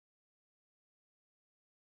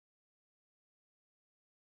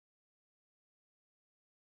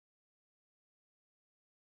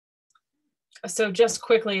So just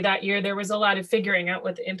quickly, that year, there was a lot of figuring out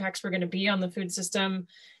what the impacts were going to be on the food system,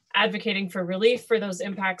 advocating for relief for those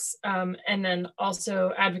impacts, and then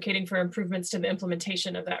also advocating for improvements to the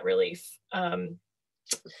implementation of that relief.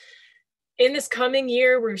 In this coming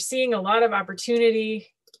year, we're seeing a lot of opportunity.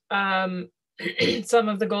 Some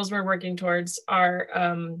of the goals we're working towards are,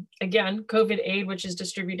 again, COVID aid, which is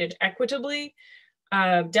distributed equitably,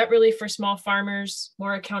 debt relief for small farmers,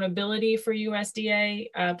 more accountability for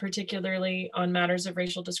USDA, particularly on matters of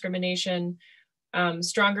racial discrimination,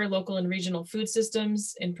 stronger local and regional food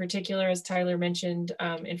systems, in particular, as Tyler mentioned,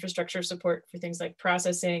 infrastructure support for things like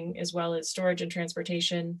processing, as well as storage and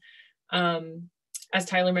transportation. As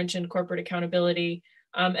Tyler mentioned, corporate accountability,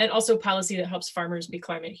 and also policy that helps farmers be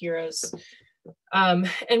climate heroes.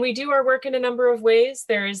 And we do our work in a number of ways.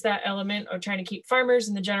 There is that element of trying to keep farmers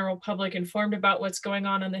and the general public informed about what's going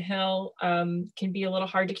on the Hill. Can be a little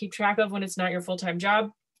hard to keep track of when it's not your full-time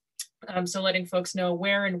job. So letting folks know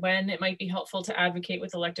where and when it might be helpful to advocate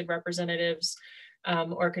with elected representatives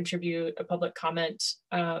or contribute a public comment.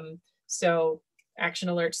 So action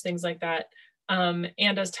alerts, things like that. And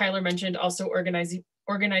as Tyler mentioned, also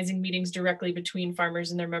organizing meetings directly between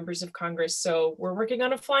farmers and their members of Congress. So we're working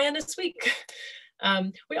on a fly-in this week.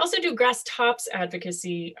 We also do grass tops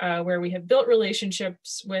advocacy, where we have built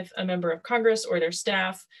relationships with a member of Congress or their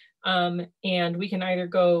staff, and we can either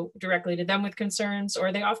go directly to them with concerns,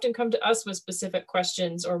 or they often come to us with specific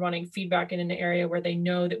questions or wanting feedback in an area where they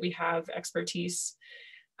know that we have expertise.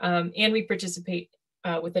 And we participate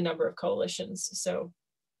with a number of coalitions. So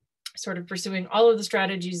sort of pursuing all of the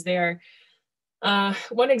strategies there.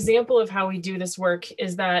 One example of how we do this work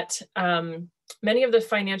is that many of the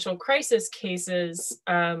financial crisis cases,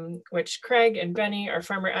 which Craig and Benny, our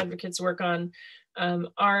farmer advocates, work on,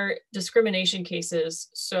 are discrimination cases.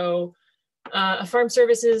 So a Farm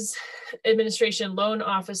Services Administration loan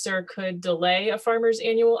officer could delay a farmer's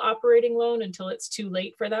annual operating loan until it's too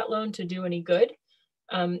late for that loan to do any good.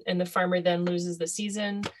 And the farmer then loses the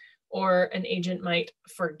season. Or an agent might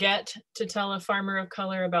forget to tell a farmer of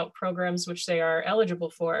color about programs which they are eligible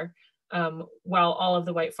for, while all of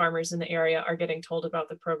the white farmers in the area are getting told about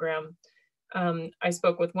the program. I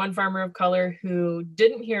spoke with one farmer of color who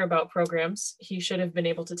didn't hear about programs he should have been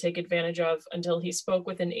able to take advantage of until he spoke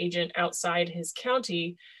with an agent outside his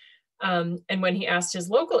county. And when he asked his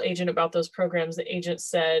local agent about those programs, the agent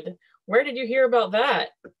said, "Where did you hear about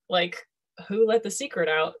that?" Like, who let the secret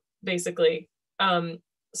out, basically.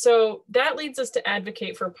 So that leads us to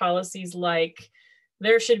advocate for policies like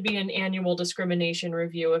there should be an annual discrimination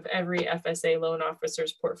review of every FSA loan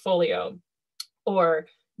officer's portfolio, or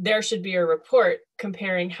there should be a report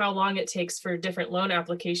comparing how long it takes for different loan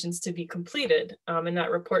applications to be completed, and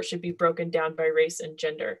that report should be broken down by race and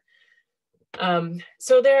gender.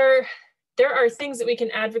 So there are things that we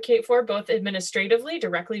can advocate for, both administratively,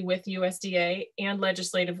 directly with USDA, and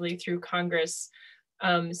legislatively through Congress.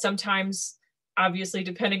 Sometimes, obviously,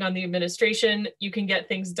 depending on the administration, you can get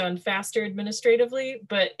things done faster administratively,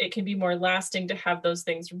 but it can be more lasting to have those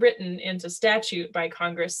things written into statute by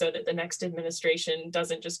Congress so that the next administration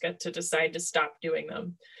doesn't just get to decide to stop doing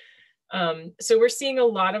them. So we're seeing a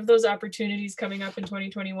lot of those opportunities coming up in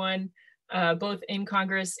 2021, both in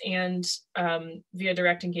Congress and via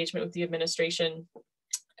direct engagement with the administration.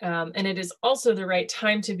 And it is also the right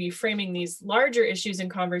time to be framing these larger issues and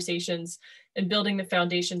conversations and building the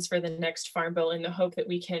foundations for the next farm bill in the hope that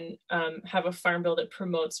we can have a farm bill that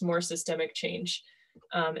promotes more systemic change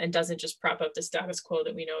and doesn't just prop up the status quo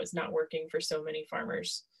that we know is not working for so many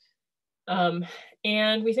farmers.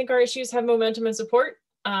 And we think our issues have momentum and support,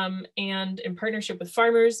 and in partnership with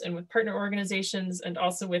farmers and with partner organizations and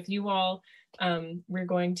also with you all, we're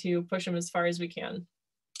going to push them as far as we can.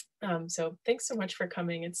 So thanks so much for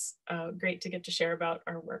coming. It's great to get to share about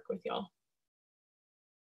our work with y'all.